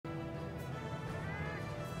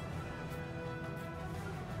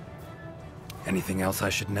Anything else I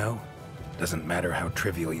should know? Doesn't matter how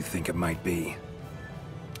trivial you think it might be.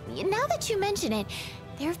 Now that you mention it,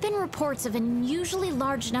 there have been reports of an unusually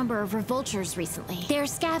large number of revoltures recently. They're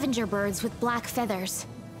scavenger birds with black feathers.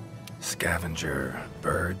 Scavenger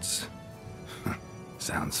birds?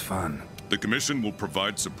 Sounds fun. The Commission will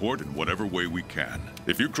provide support in whatever way we can.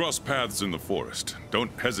 If you cross paths in the forest,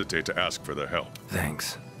 don't hesitate to ask for their help.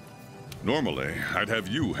 Thanks. Normally, I'd have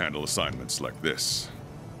you handle assignments like this.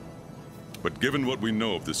 But given what we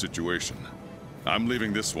know of the situation, I'm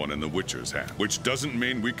leaving this one in the Witcher's hand, which doesn't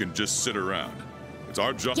mean we can just sit around. It's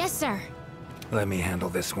our job. Yes, sir. Let me handle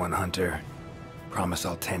this one, Hunter. Promise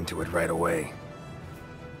I'll tend to it right away.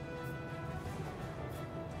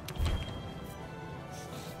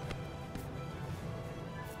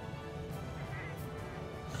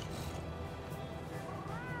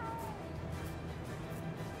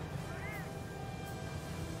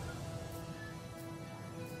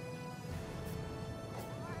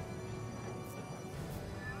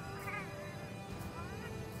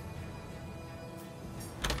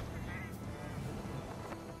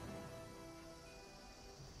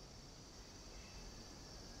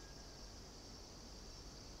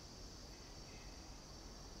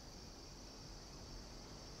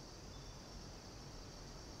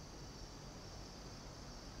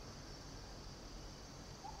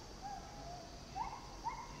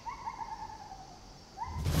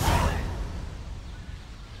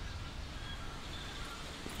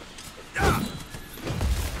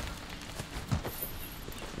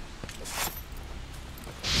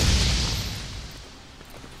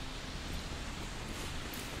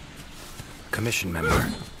 Commission member.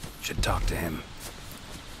 Should talk to him.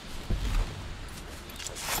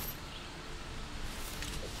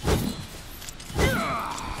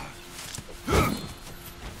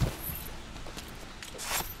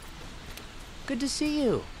 Good to see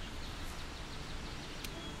you.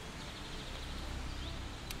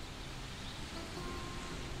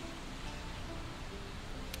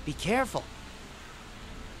 Be careful.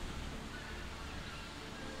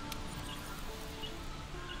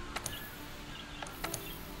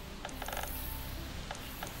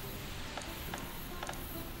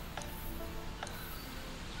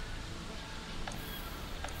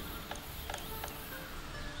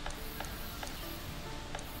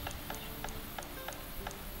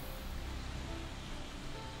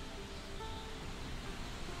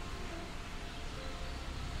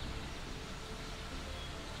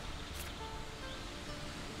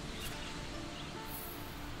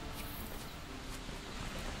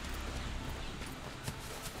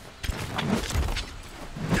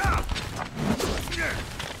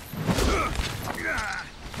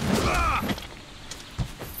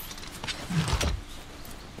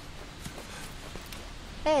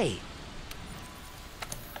 Hey.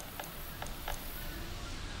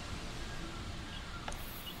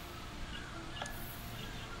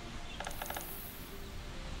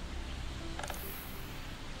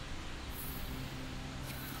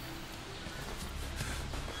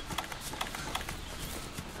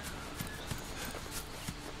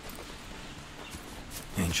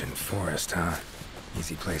 Ancient forest, huh?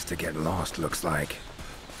 Easy place to get lost, looks like.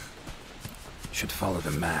 Should follow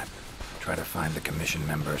the map. Try to find the Commission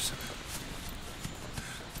members.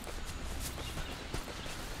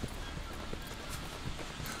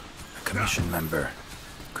 A Commission member.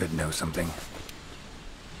 Could know something.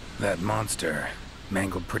 That monster.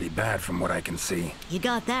 Mangled pretty bad from what I can see. You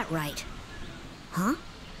got that right. Huh?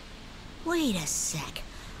 Wait a sec.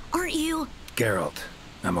 Aren't you... Geralt.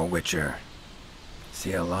 I'm a Witcher.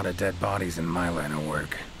 See a lot of dead bodies in my line of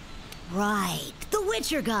work. Right. The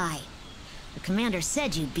Witcher guy. The commander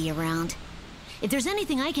said you'd be around. If there's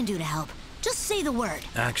anything I can do to help, just say the word.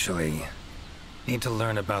 Actually, need to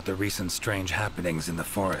learn about the recent strange happenings in the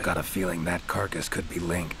forest. Got a feeling that carcass could be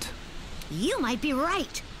linked. You might be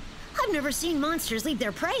right. I've never seen monsters leave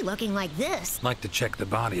their prey looking like this. Like to check the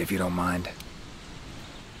body if you don't mind.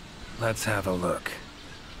 Let's have a look.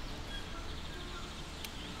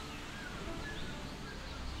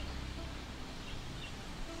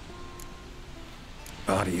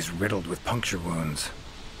 Body's riddled with puncture wounds.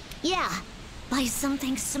 Yeah, by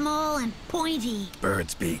something small and pointy.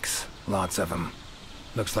 Birds' beaks. Lots of them.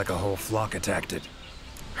 Looks like a whole flock attacked it.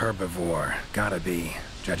 Herbivore. Gotta be,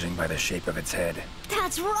 judging by the shape of its head.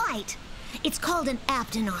 That's right! It's called an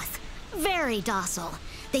aptonoth. Very docile.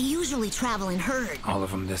 They usually travel in herds. All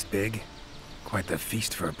of them this big? Quite the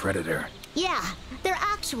feast for a predator. Yeah, they're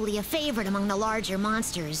actually a favorite among the larger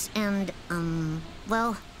monsters, and,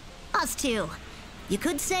 well, us too. You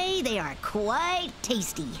could say they are quite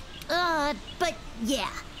tasty. But yeah,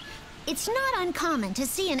 It's not uncommon to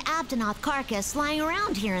see an Aptonoth carcass lying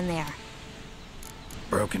around here and there.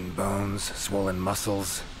 Broken bones, swollen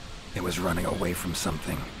muscles. It was running away from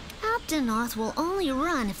something. Aptonoth will only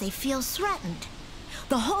run if they feel threatened.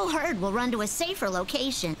 The whole herd will run to a safer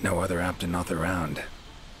location. No other Aptonoth around.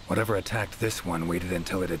 Whatever attacked this one waited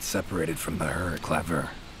until it had separated from the herd. Clever.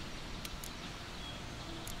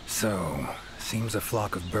 So, seems a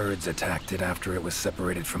flock of birds attacked it after it was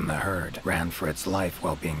separated from the herd. Ran for its life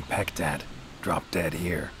while being pecked at. Dropped dead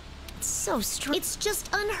here. It's so strange. It's just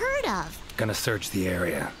unheard of. Gonna search the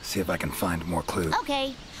area, see if I can find more clues.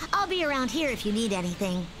 Okay, I'll be around here if you need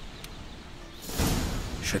anything.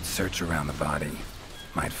 Should search around the body.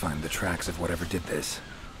 Might find the tracks of whatever did this.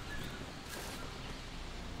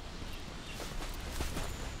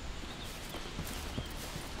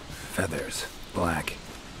 Feathers. Black.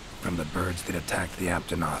 From the birds that attacked the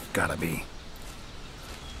Aptonoth. Gotta be.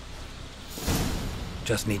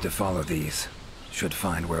 Just need to follow these. Should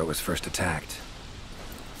find where it was first attacked.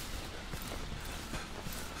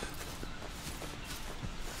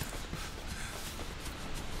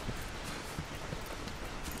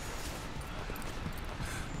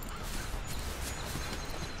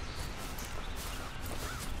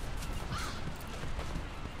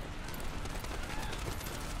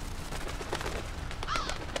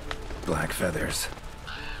 Black feathers.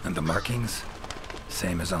 And the markings?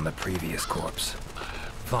 Same as on the previous corpse.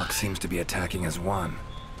 Fox seems to be attacking as one.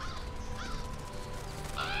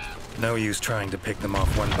 No use trying to pick them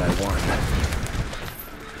off one by one.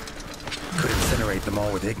 Could incinerate them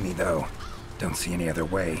all with Igni, though. Don't see any other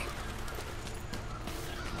way.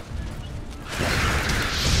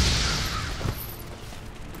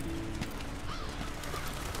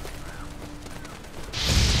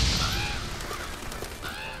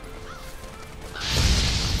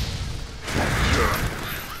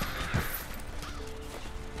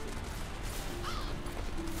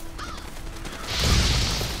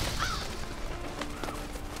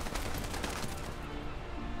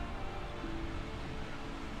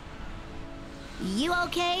 You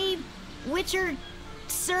okay, Witcher,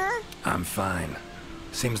 sir? I'm fine.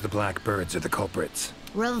 Seems the black birds are the culprits.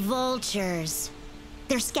 Revoltures.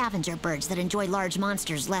 They're scavenger birds that enjoy large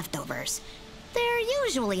monsters' leftovers. They're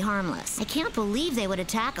usually harmless. I can't believe they would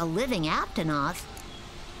attack a living Aptonoth.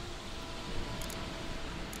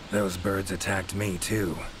 Those birds attacked me,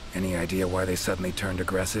 too. Any idea why they suddenly turned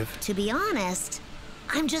aggressive? To be honest,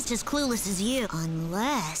 I'm just as clueless as you.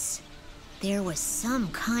 Unless there was some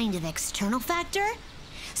kind of external factor?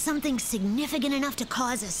 Something significant enough to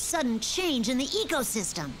cause a sudden change in the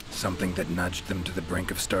ecosystem. Something that nudged them to the brink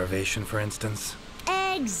of starvation, for instance?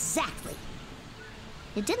 Exactly.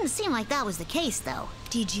 It didn't seem like that was the case, though.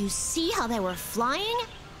 Did you see how they were flying?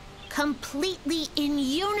 Completely in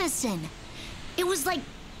unison. It was like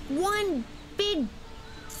one big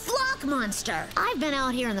flock monster. I've been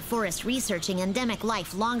out here in the forest researching endemic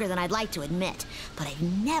life longer than I'd like to admit, but I've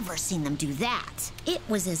never seen them do that. It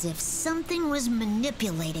was as if something was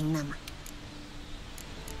manipulating them.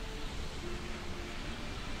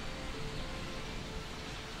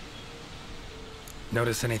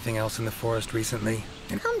 Notice anything else in the forest recently?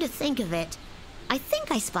 Come to think of it, I think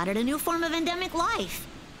I spotted a new form of endemic life.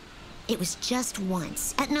 It was just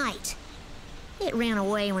once, at night. It ran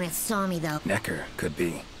away when it saw me, though. Necker, could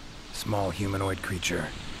be. Small humanoid creature.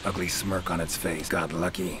 Ugly smirk on its face. Got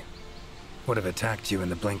lucky. Would have attacked you in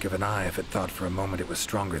the blink of an eye if it thought for a moment it was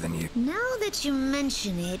stronger than you. Now that you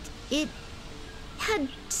mention it, it had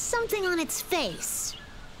something on its face.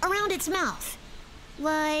 Around its mouth.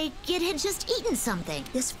 Like it had just eaten something.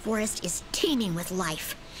 This forest is teeming with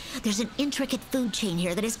life. There's an intricate food chain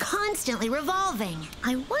here that is constantly revolving.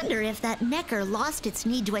 I wonder if that Necker lost its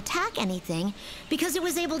need to attack anything because it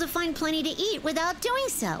was able to find plenty to eat without doing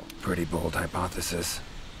so. Pretty bold hypothesis.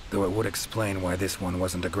 Though it would explain why this one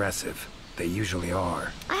wasn't aggressive. They usually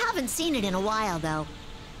are. I haven't seen it in a while, though.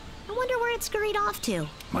 I wonder where it scurried off to.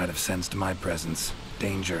 Might have sensed my presence.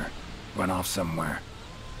 Danger. Run off somewhere.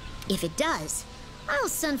 If it does, I'll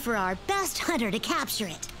send for our best hunter to capture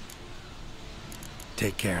it.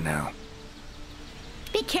 Take care now.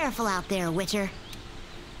 Be careful out there, Witcher.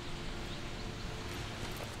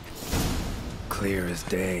 Clear as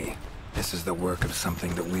day. This is the work of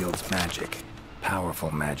something that wields magic. Powerful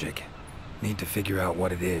magic. Need to figure out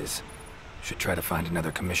what it is. Should try to find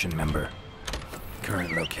another commission member.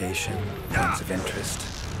 Current location, points of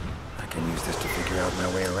interest. I can use this to figure out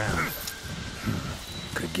my way around.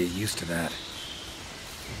 Could get used to that.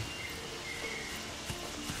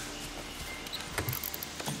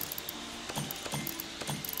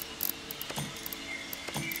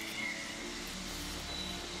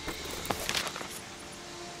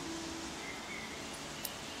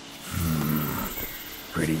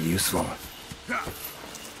 useful.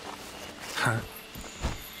 Huh?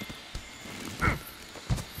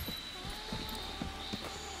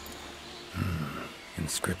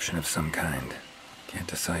 Inscription of some kind. Can't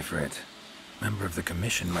decipher it. Member of the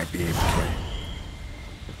Commission might be able to.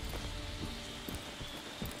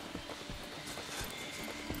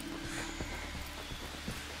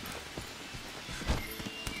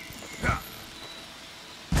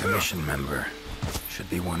 Commission member. Should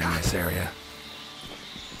be one in this area.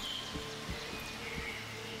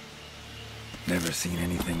 Never seen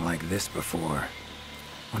anything like this before.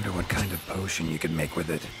 Wonder what kind of potion you could make with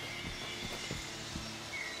it.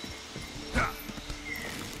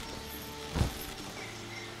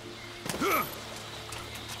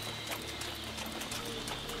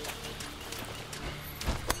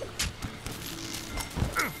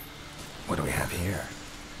 What do we have here?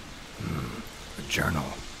 A journal.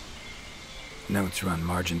 Notes run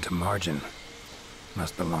margin to margin.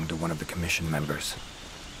 Must belong to one of the Commission members.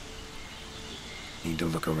 Need to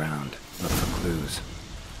look around, look for clues.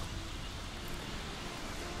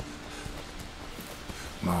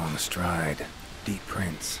 Long stride, deep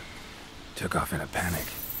prints. Took off in a panic.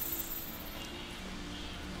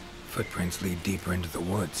 Footprints lead deeper into the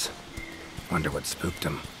woods. Wonder what spooked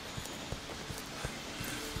him.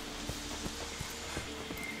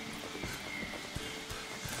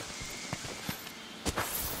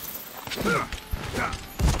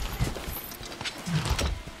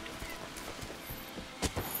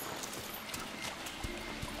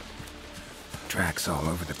 Tracks all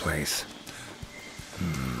over the place.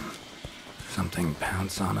 Something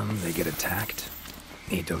pounce on them, they get attacked.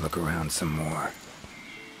 Need to look around some more.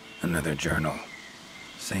 Another journal.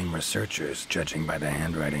 Same researchers, judging by the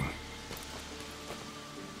handwriting.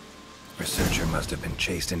 Researcher must have been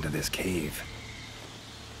chased into this cave.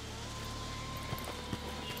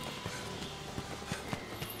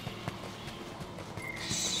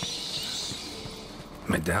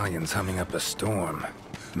 Medallions humming up a storm.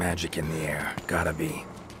 Magic in the air, gotta be.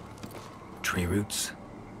 Tree roots,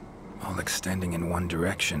 all extending in one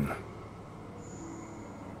direction.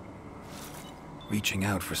 Reaching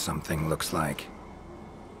out for something, looks like.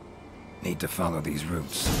 Need to follow these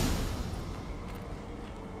roots.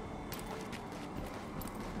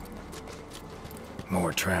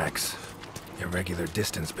 More tracks. Irregular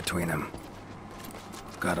distance between them.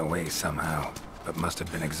 Got away somehow, but must have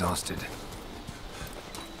been exhausted.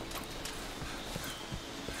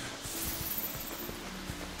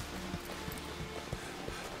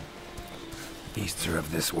 Beasts are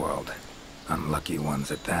of this world. Unlucky ones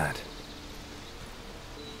at that.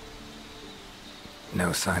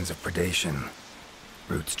 No signs of predation.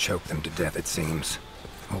 Roots choke them to death, it seems.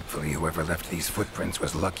 Hopefully whoever left these footprints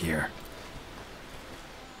was luckier.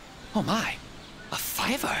 Oh my, a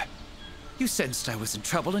fiver! You sensed I was in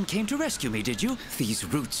trouble and came to rescue me, did you? These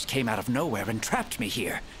roots came out of nowhere and trapped me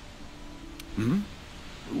here.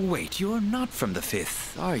 Wait, you're not from the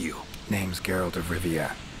Fifth, are you? Name's Geralt of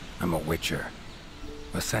Rivia. I'm a witcher.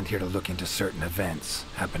 Was sent here to look into certain events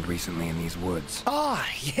happened recently in these woods. Ah,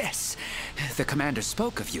 yes. The commander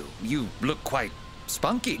spoke of you. You look quite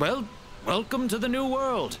spunky. Well, welcome to the new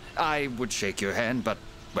world. I would shake your hand, but,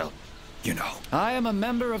 well, you know. I am a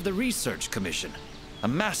member of the Research Commission. A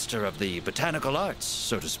master of the botanical arts,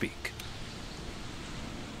 so to speak.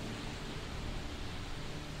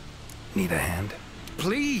 Need a hand?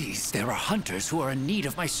 Please, there are hunters who are in need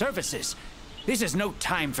of my services. This is no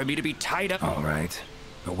time for me to be tied up. All right.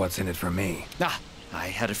 But what's in it for me? Ah, I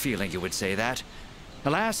had a feeling you would say that.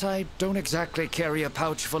 Alas, I don't exactly carry a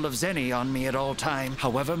pouch full of zenny on me at all time.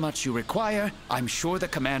 However much you require, I'm sure the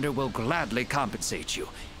commander will gladly compensate you.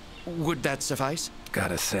 Would that suffice?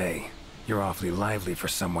 Gotta say, you're awfully lively for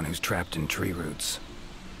someone who's trapped in tree roots.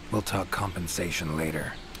 We'll talk compensation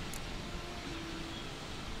later.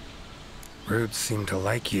 Roots seem to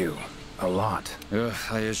like you. A lot.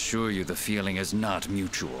 I assure you the feeling is not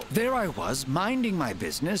mutual. There I was, minding my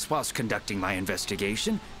business whilst conducting my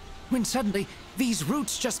investigation, when suddenly these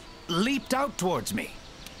roots just leaped out towards me.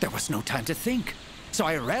 There was no time to think, so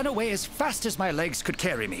I ran away as fast as my legs could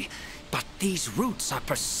carry me. But these roots are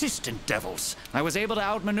persistent devils. I was able to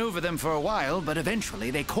outmaneuver them for a while, but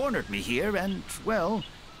eventually they cornered me here and, well,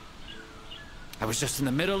 I was just in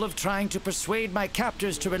the middle of trying to persuade my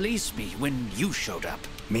captors to release me when you showed up.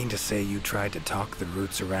 Mean to say you tried to talk the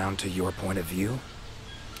roots around to your point of view?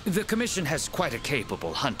 The Commission has quite a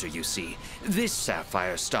capable hunter, you see. This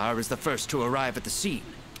sapphire star is the first to arrive at the scene,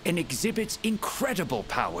 and exhibits incredible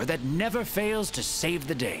power that never fails to save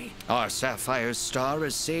the day. Our sapphire star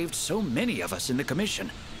has saved so many of us in the Commission.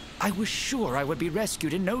 I was sure I would be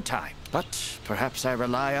rescued in no time, but perhaps I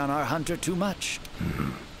rely on our hunter too much.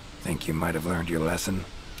 Think you might have learned your lesson?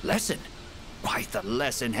 Lesson? Why, the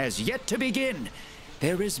lesson has yet to begin.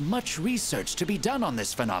 There is much research to be done on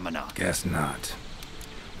this phenomenon. Guess not.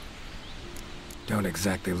 Don't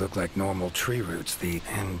exactly look like normal tree roots,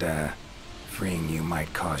 and freeing you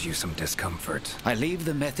might cause you some discomfort. I leave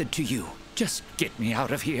the method to you. Just get me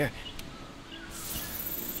out of here.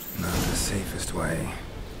 Not the safest way,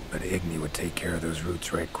 but Igni would take care of those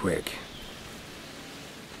roots right quick.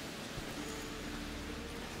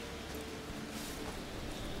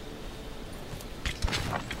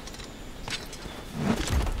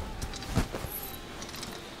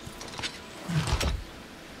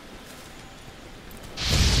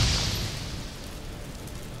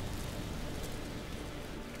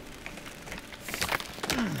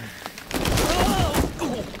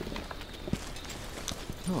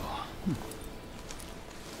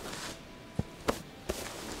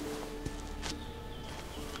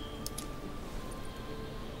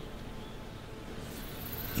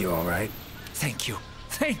 You all right? Thank you.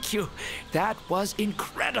 Thank you. That was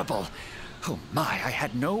incredible. Oh my, I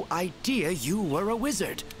had no idea you were a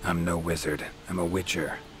wizard. I'm no wizard. I'm a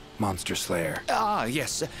witcher. Monster slayer. Ah,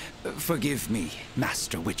 yes. Forgive me,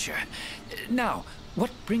 Master Witcher. Now, what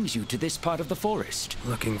brings you to this part of the forest?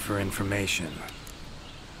 Looking for information.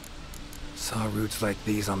 Saw roots like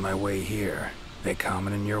these on my way here. They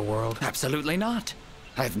common in your world? Absolutely not.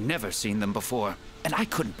 I've never seen them before, and I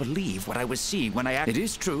couldn't believe what I was seeing when I It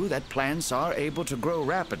is true that plants are able to grow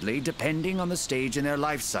rapidly depending on the stage in their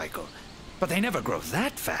life cycle, but they never grow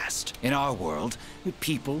that fast. In our world,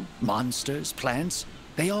 people, monsters, plants,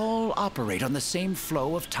 they all operate on the same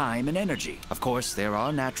flow of time and energy. Of course, there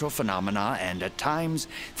are natural phenomena, and at times,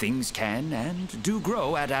 things can and do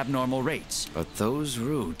grow at abnormal rates. But those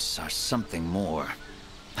roots are something more.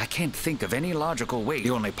 I can't think of any logical way. The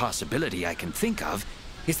only possibility I can think of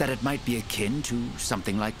is that it might be akin to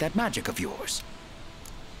something like that magic of yours.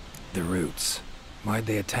 The roots. Why'd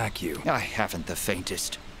they attack you? I haven't the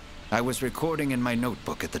faintest. I was recording in my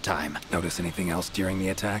notebook at the time. Notice anything else during the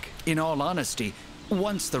attack? In all honesty,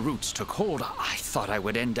 once the roots took hold, I thought I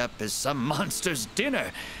would end up as some monster's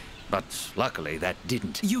dinner. But luckily, that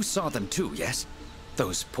didn't. You saw them too, yes?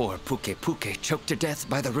 Those poor Puke choked to death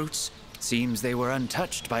by the roots? Seems they were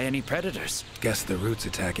untouched by any predators. Guess the roots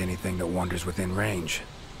attack anything that wanders within range.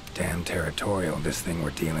 Damn territorial, this thing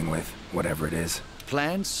we're dealing with, whatever it is.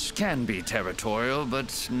 Plants can be territorial,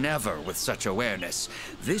 but never with such awareness.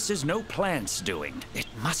 This is no plant's doing. It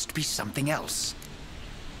must be something else.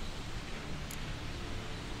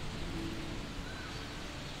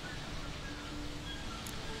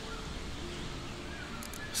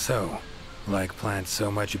 So, like plants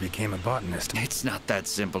so much you became a botanist. It's not that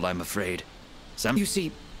simple, I'm afraid. You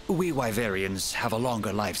see, we Wyverians have a longer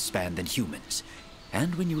lifespan than humans.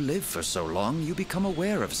 And when you live for so long, you become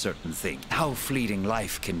aware of certain things. How fleeting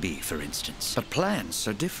life can be, for instance. But plants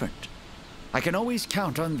are different. I can always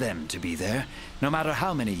count on them to be there, no matter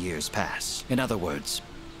how many years pass. In other words,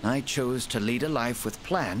 I chose to lead a life with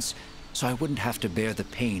plants so I wouldn't have to bear the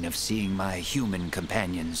pain of seeing my human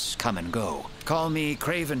companions come and go. Call me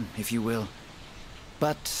craven, if you will.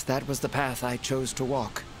 But that was the path I chose to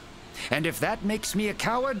walk. And if that makes me a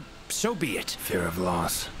coward, so be it. Fear of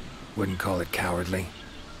loss. Wouldn't call it cowardly.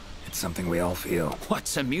 It's something we all feel.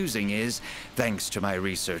 What's amusing is, thanks to my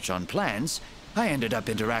research on plants, I ended up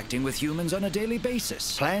interacting with humans on a daily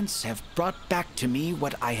basis. Plants have brought back to me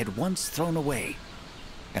what I had once thrown away,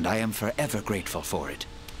 and I am forever grateful for it.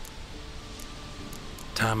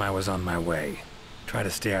 Time I was on my way. Try to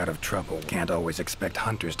stay out of trouble. Can't always expect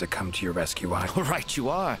hunters to come to your rescue. Right you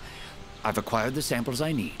are. I've acquired the samples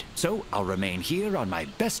I need, so I'll remain here on my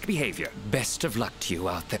best behavior. Best of luck to you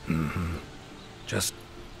out there. Mm-hmm. Just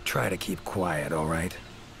try to keep quiet, all right?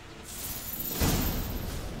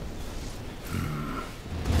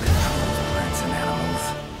 Plants and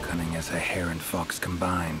animals, cunning as a hare and fox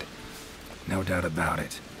combined. No doubt about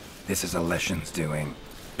it. This is a Leshen's doing.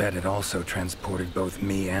 Bet it also transported both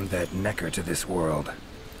me and that Necker to this world.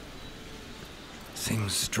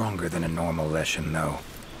 Seems stronger than a normal Leshen, though.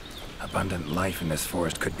 Abundant life in this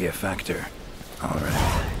forest could be a factor. All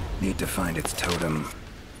right. Need to find its totem.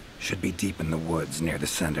 Should be deep in the woods near the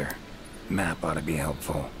center. Map ought to be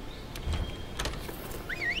helpful.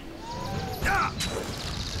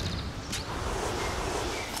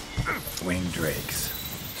 Winged drakes.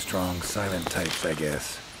 Strong, silent types, I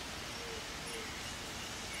guess.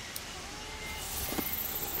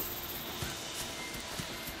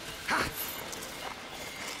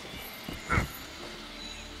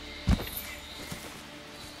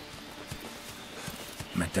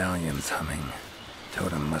 Medallions humming.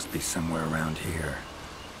 Totem must be somewhere around here.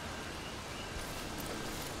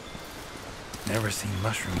 Never seen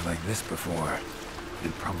mushrooms like this before.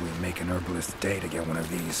 It'd probably make an herbalist's day to get one of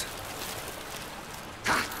these.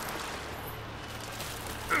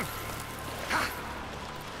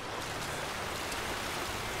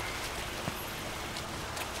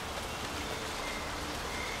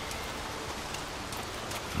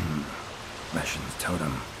 Leshen's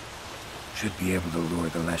totem. Should be able to lure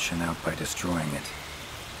the Leshen out by destroying it.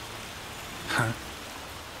 Huh?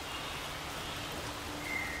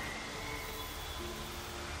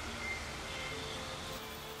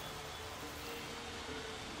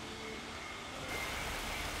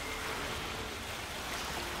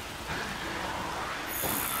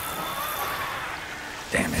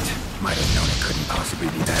 Damn it. Might have known it couldn't possibly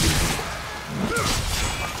be that easy.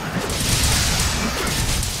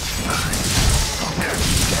 Fine. I'll cut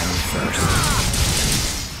you down first.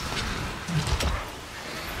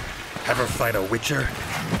 Ever fight a Witcher?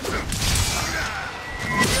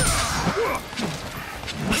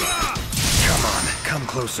 Come on, come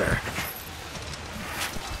closer.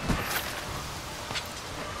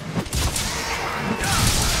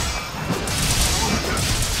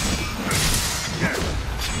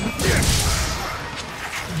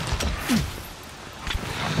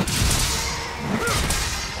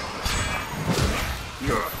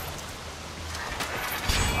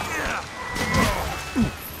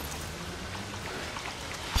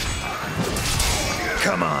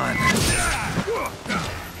 Come on. Well,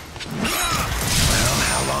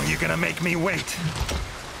 how long you gonna make me wait?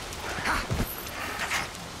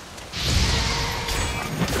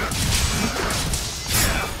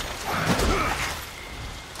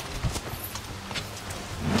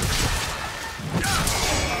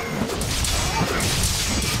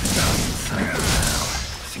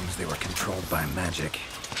 Seems they were controlled by magic.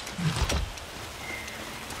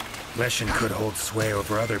 Leshen could hold sway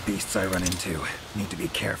over other beasts I run into. Need to be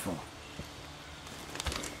careful.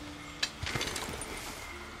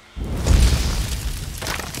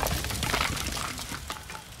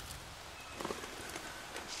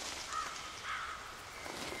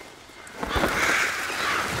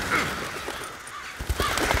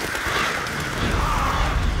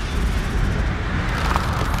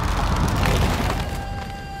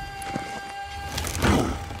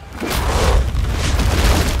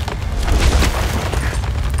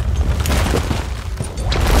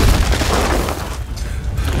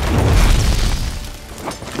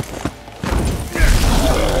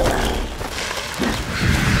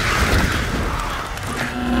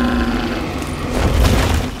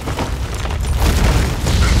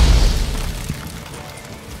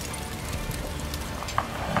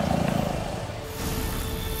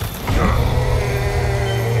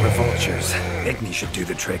 Igni should do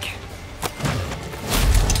the trick.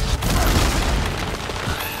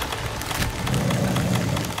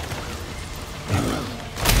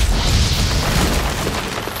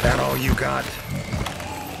 That all you got?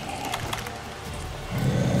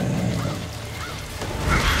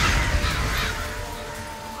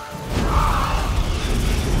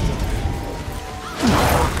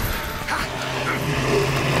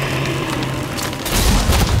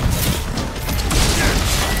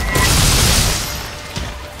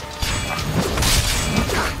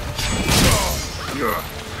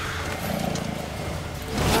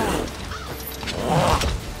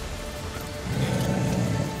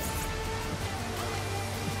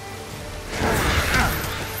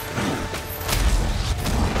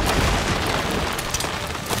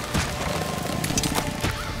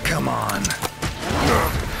 Come on.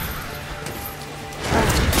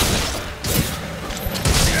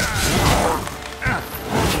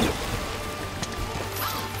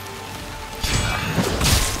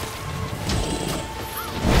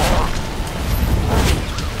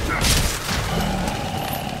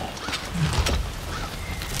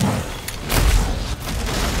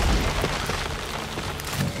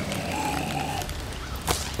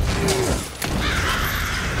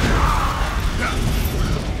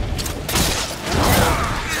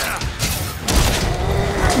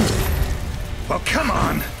 Well, come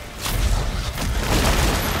on!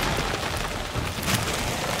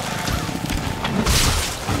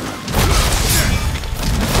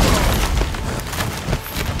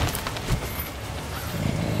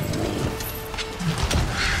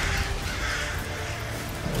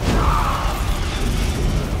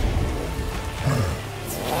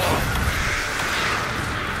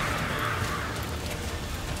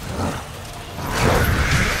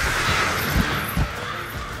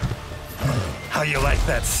 How you like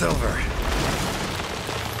that silver?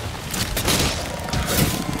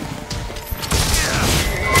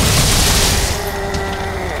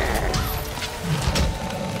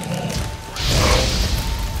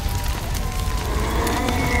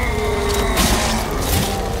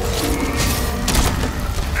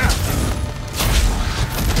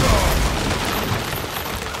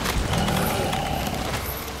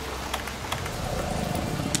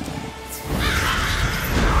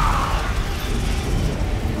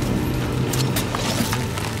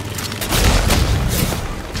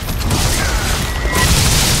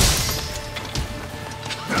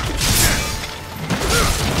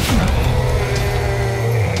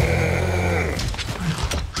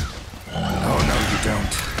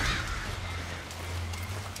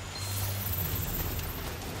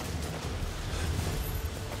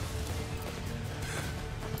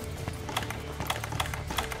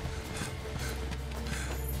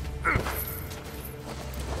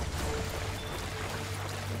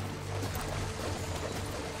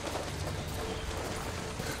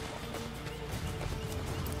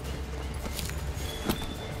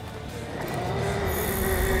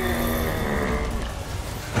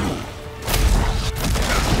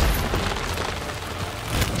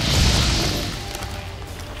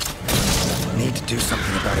 need to do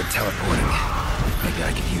something about it teleporting. Maybe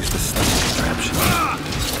I could use the stomach contraption.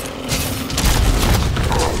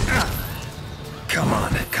 Come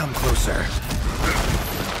on, come closer.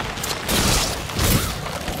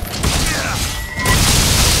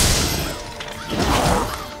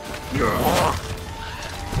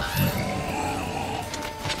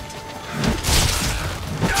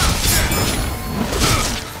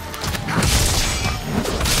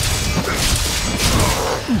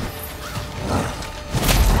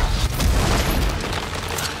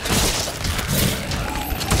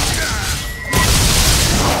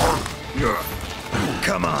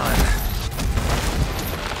 Come on.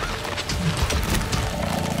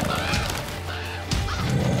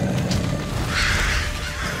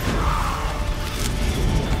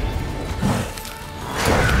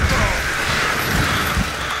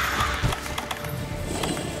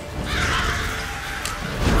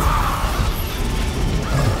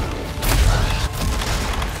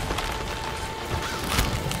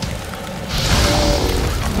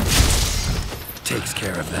 Takes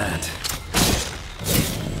care of that.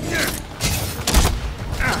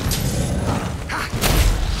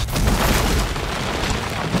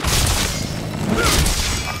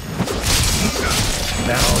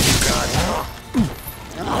 That all you got?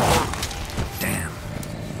 Damn.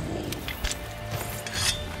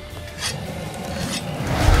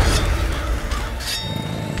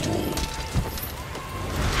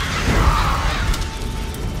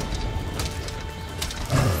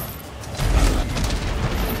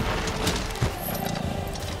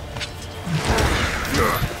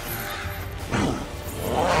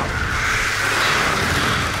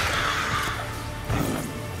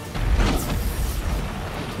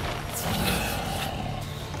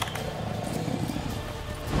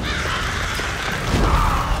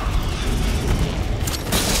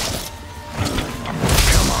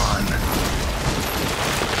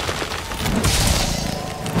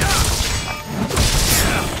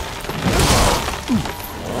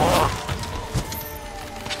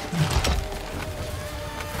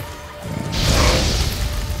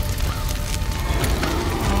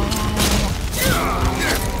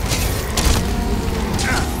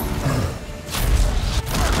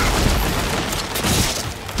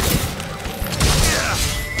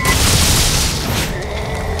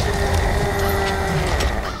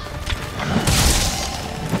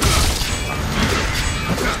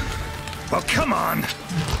 Well, come on!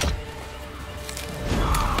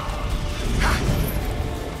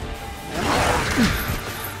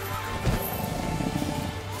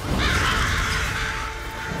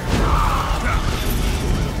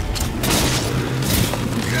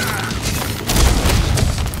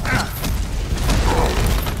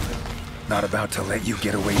 Not about to let you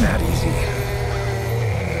get away that easy.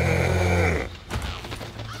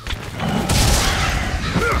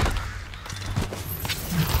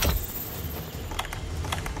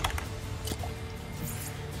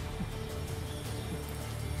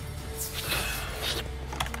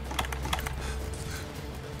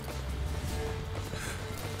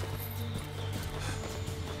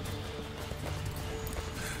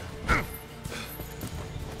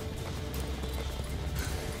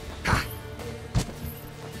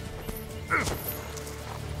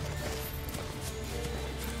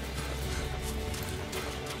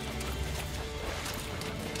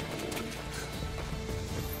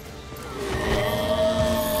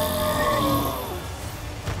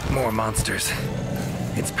 More monsters.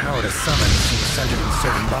 Its power to summon seems centered in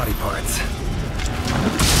certain body parts.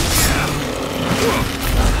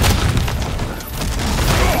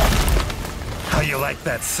 How you like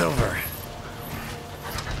that silver?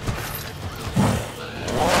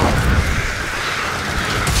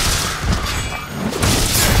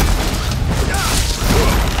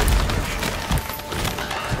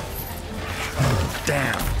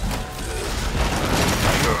 Damn.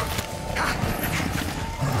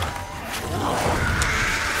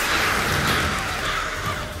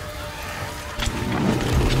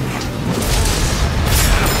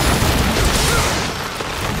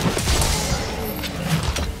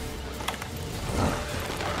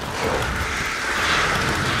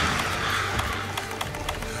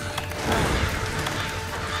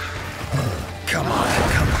 Come on,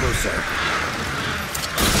 come closer.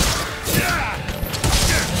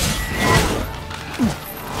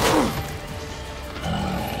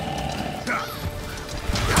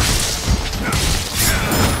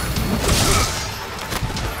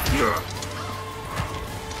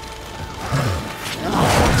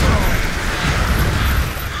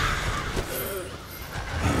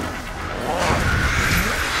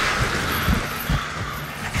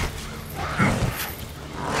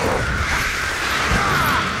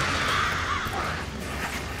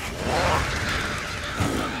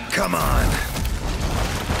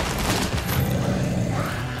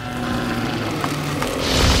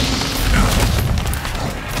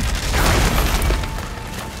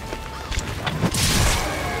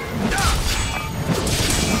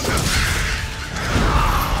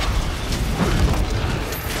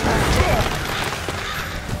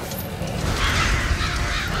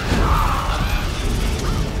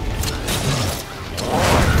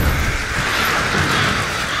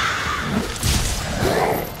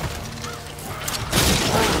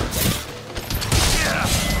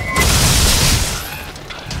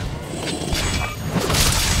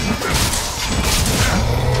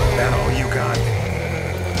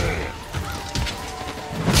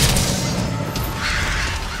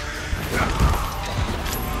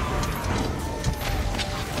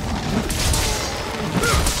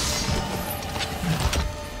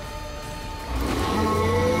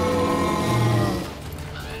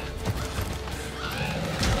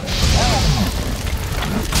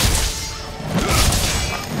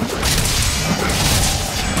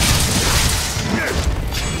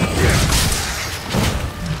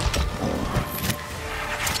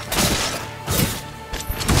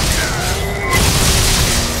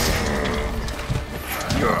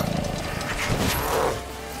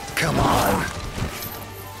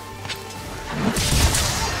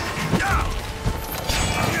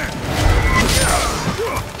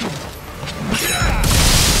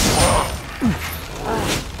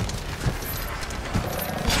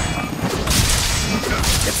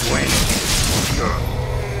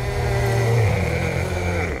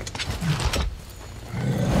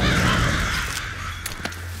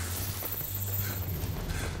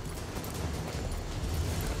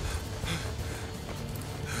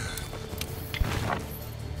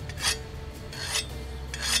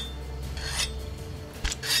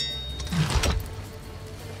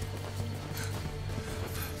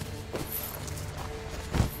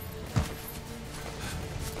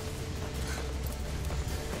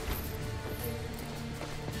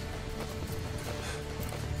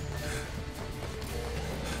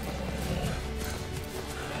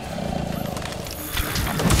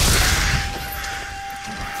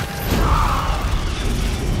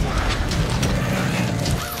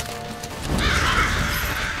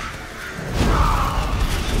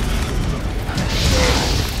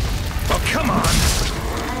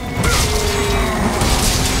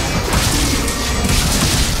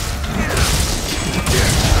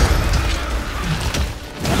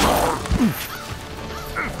 How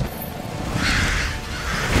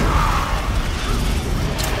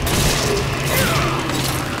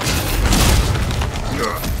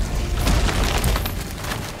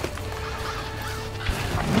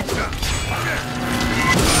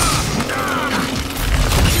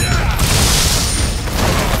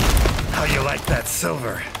you like that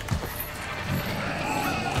silver?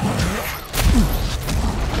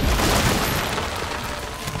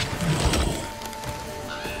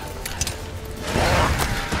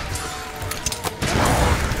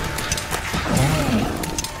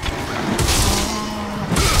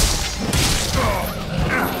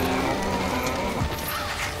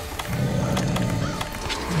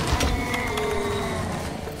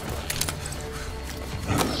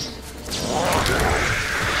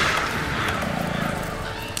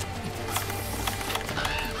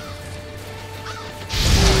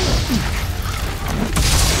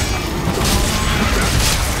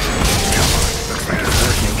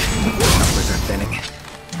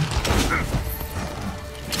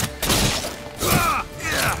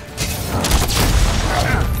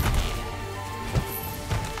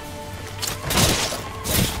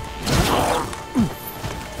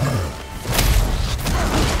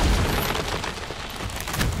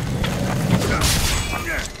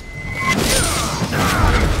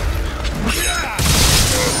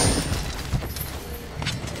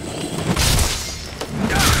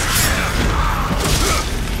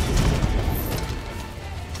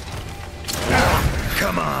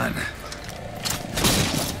 Come on.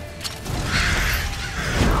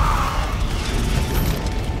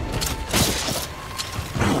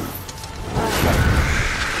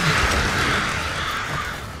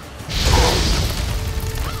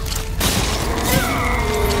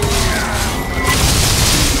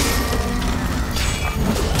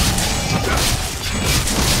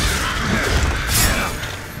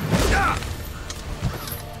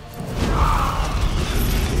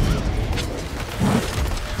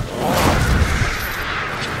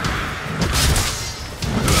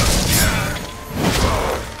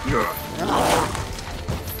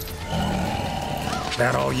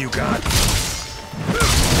 That all you got?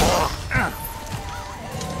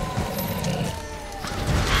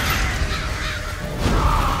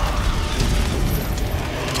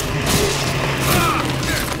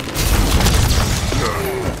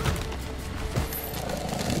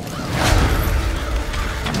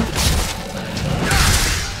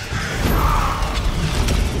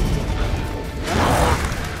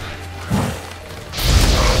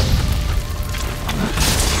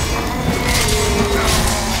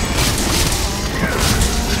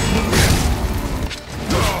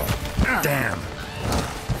 Damn.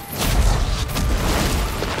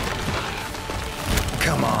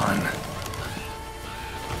 Come on.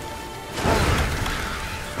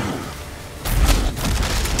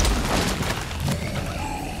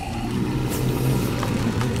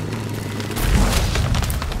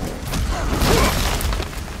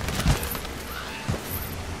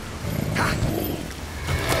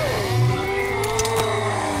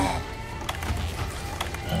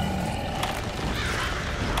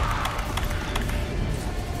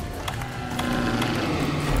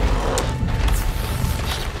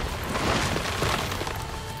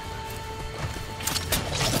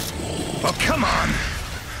 Oh, come on!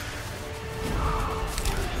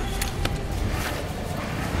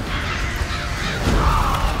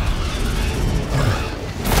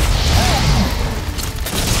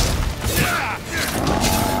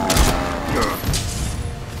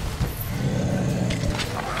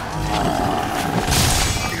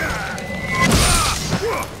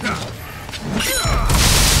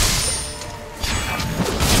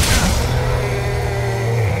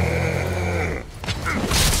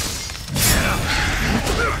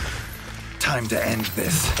 Time to end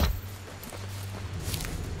this.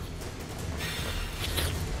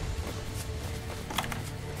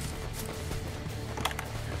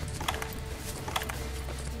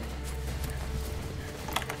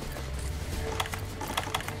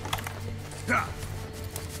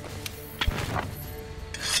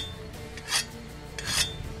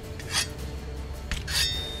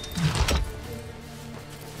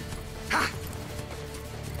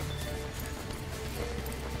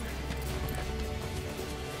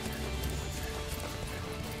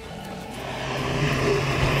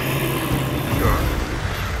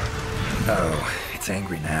 Oh, it's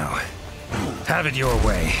angry now. Have it your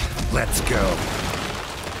way. Let's go.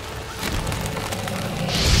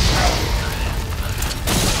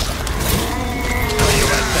 How you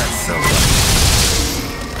like that silver?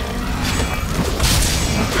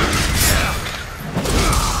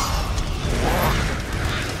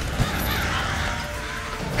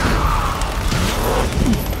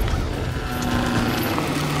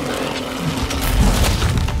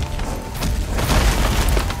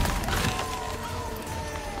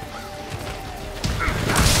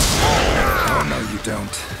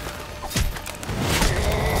 don't.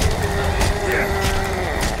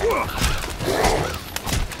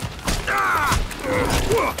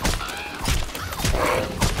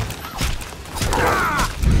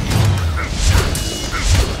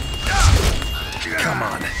 Come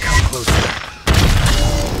on, come closer.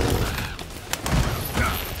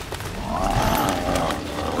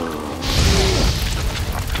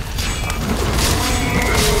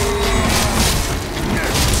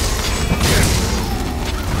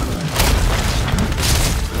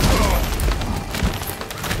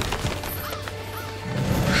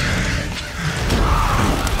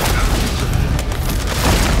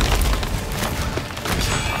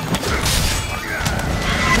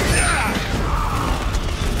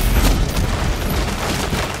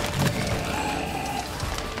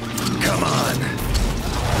 Come on.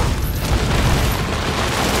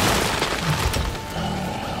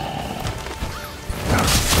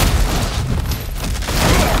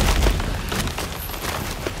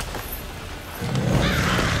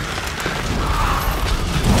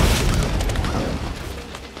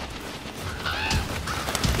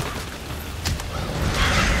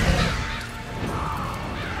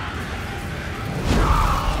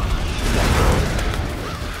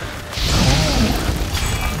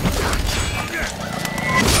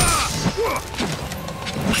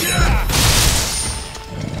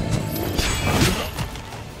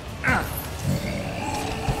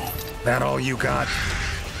 That all you got?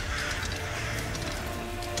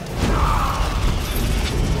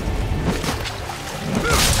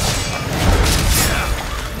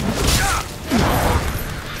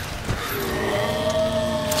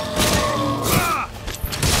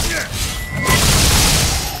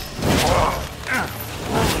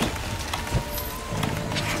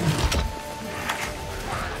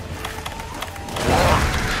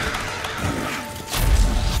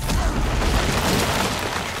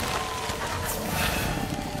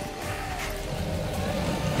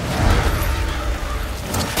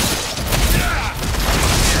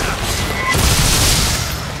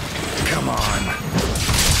 Come on.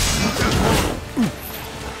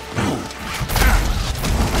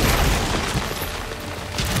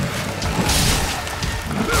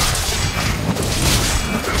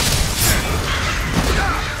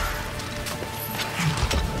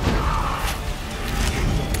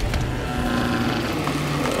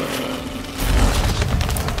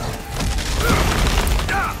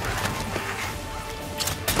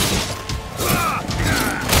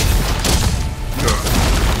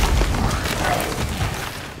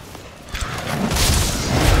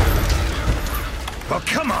 Well,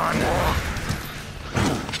 come on!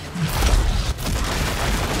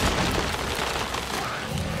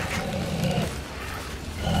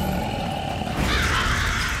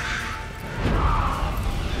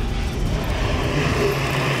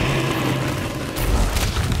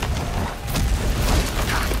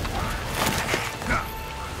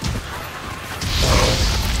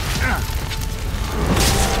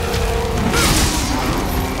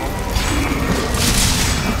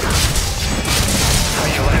 How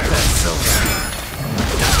you like that, Silver?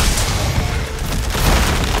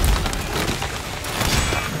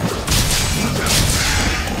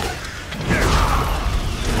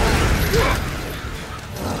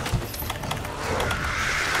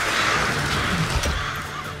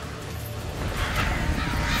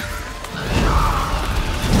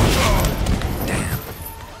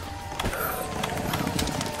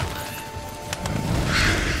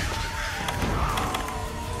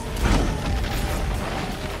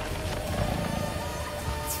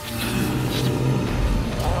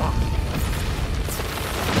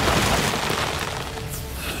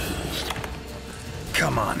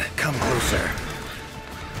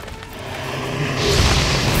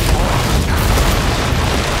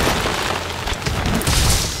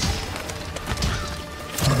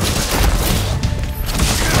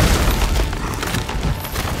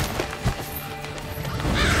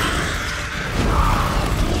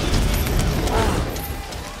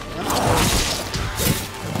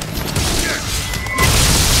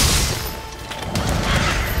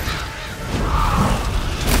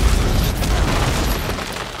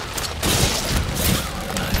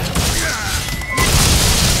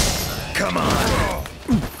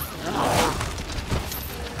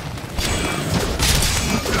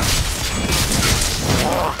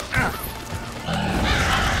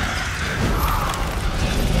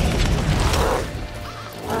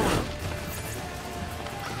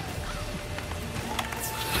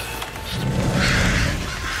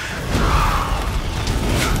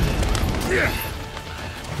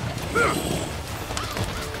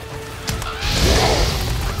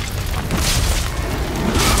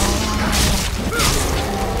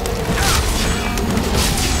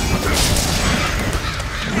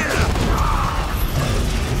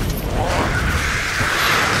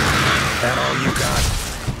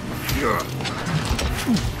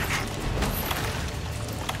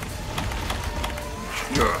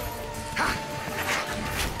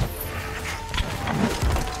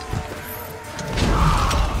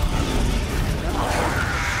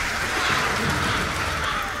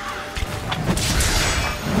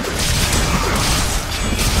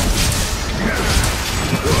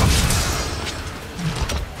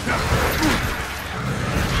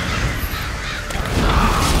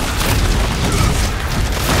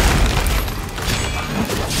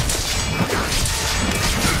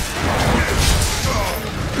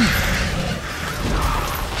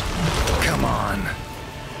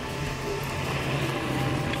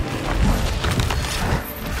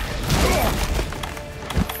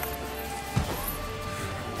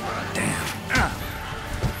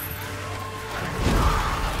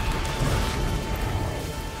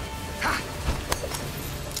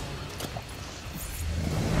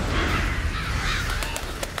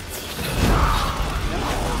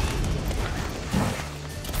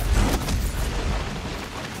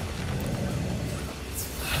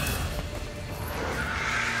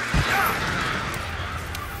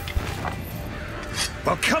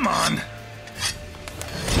 Oh, come on!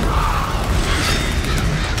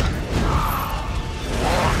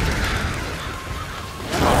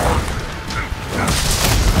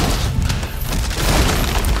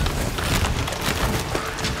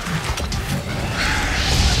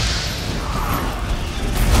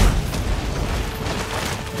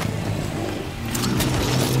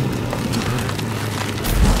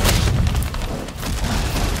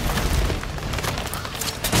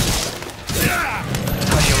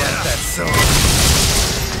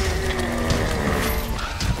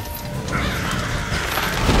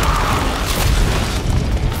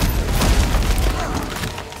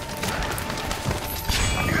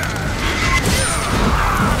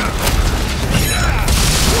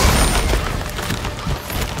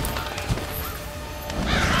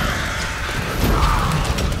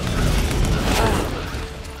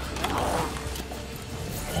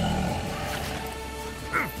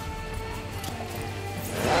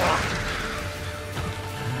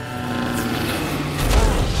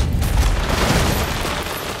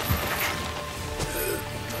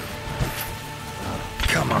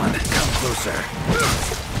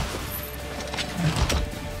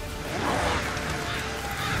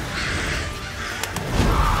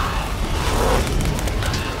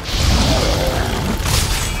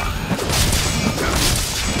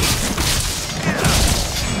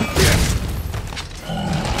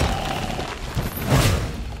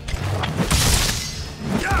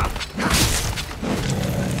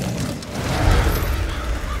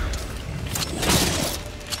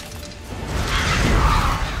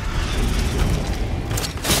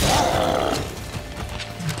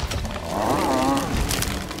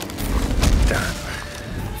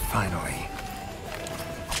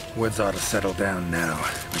 Woods ought to settle down now,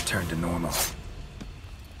 return to normal.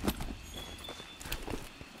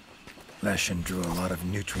 Leshen drew a lot of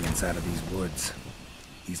nutrients out of these woods.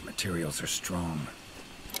 These materials are strong.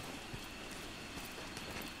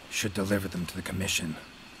 Should deliver them to the Commission.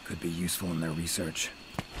 Could be useful in their research.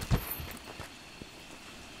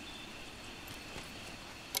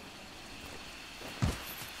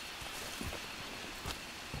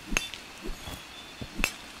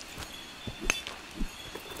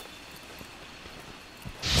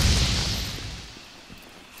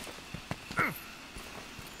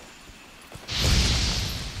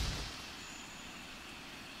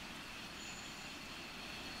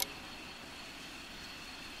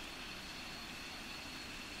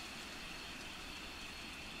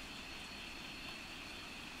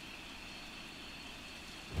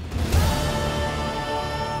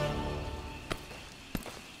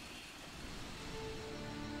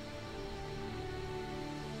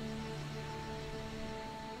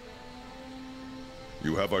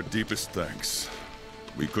 You have our deepest thanks.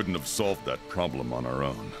 We couldn't have solved that problem on our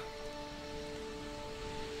own.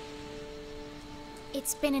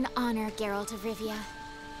 It's been an honor, Geralt of Rivia.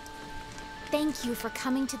 Thank you for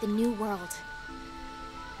coming to the New World.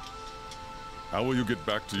 How will you get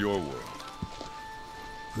back to your world?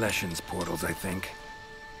 Leshen's portals, I think.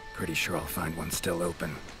 Pretty sure I'll find one still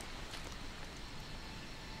open.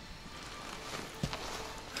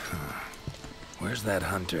 Where's that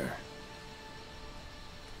hunter?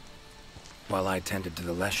 While I tended to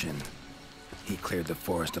the Leshen, he cleared the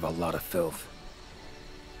forest of a lot of filth.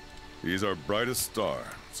 He's our brightest star,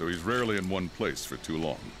 so he's rarely in one place for too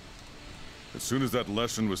long. As soon as that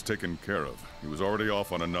Leshen was taken care of, he was already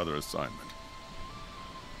off on another assignment.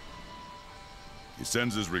 He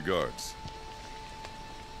sends his regards.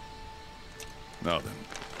 Now then,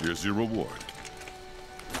 here's your reward.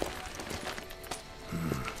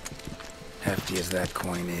 hefty as that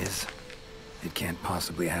coin is, it can't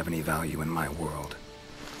possibly have any value in my world.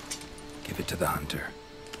 Give it to the hunter.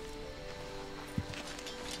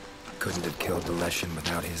 Couldn't have killed the Leshen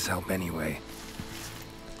without his help anyway.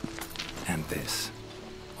 And this,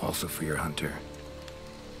 also for your hunter.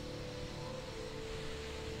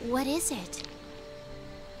 What is it?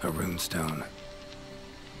 A runestone.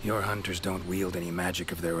 Your hunters don't wield any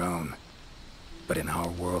magic of their own. But in our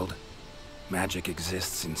world, magic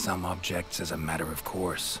exists in some objects as a matter of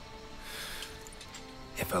course.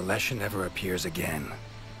 If a Leshen ever appears again,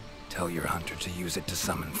 tell your hunter to use it to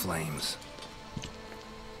summon flames.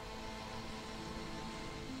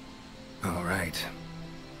 All right.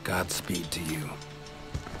 Godspeed to you.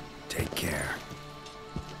 Take care.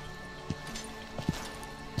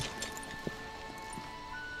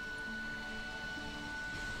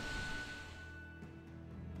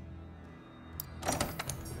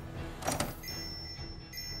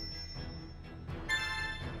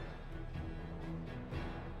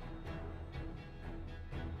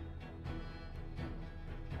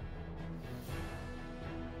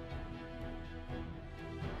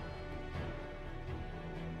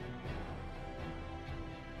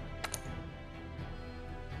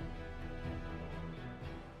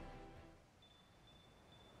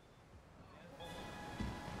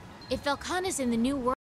 If Velkhana's in the new world,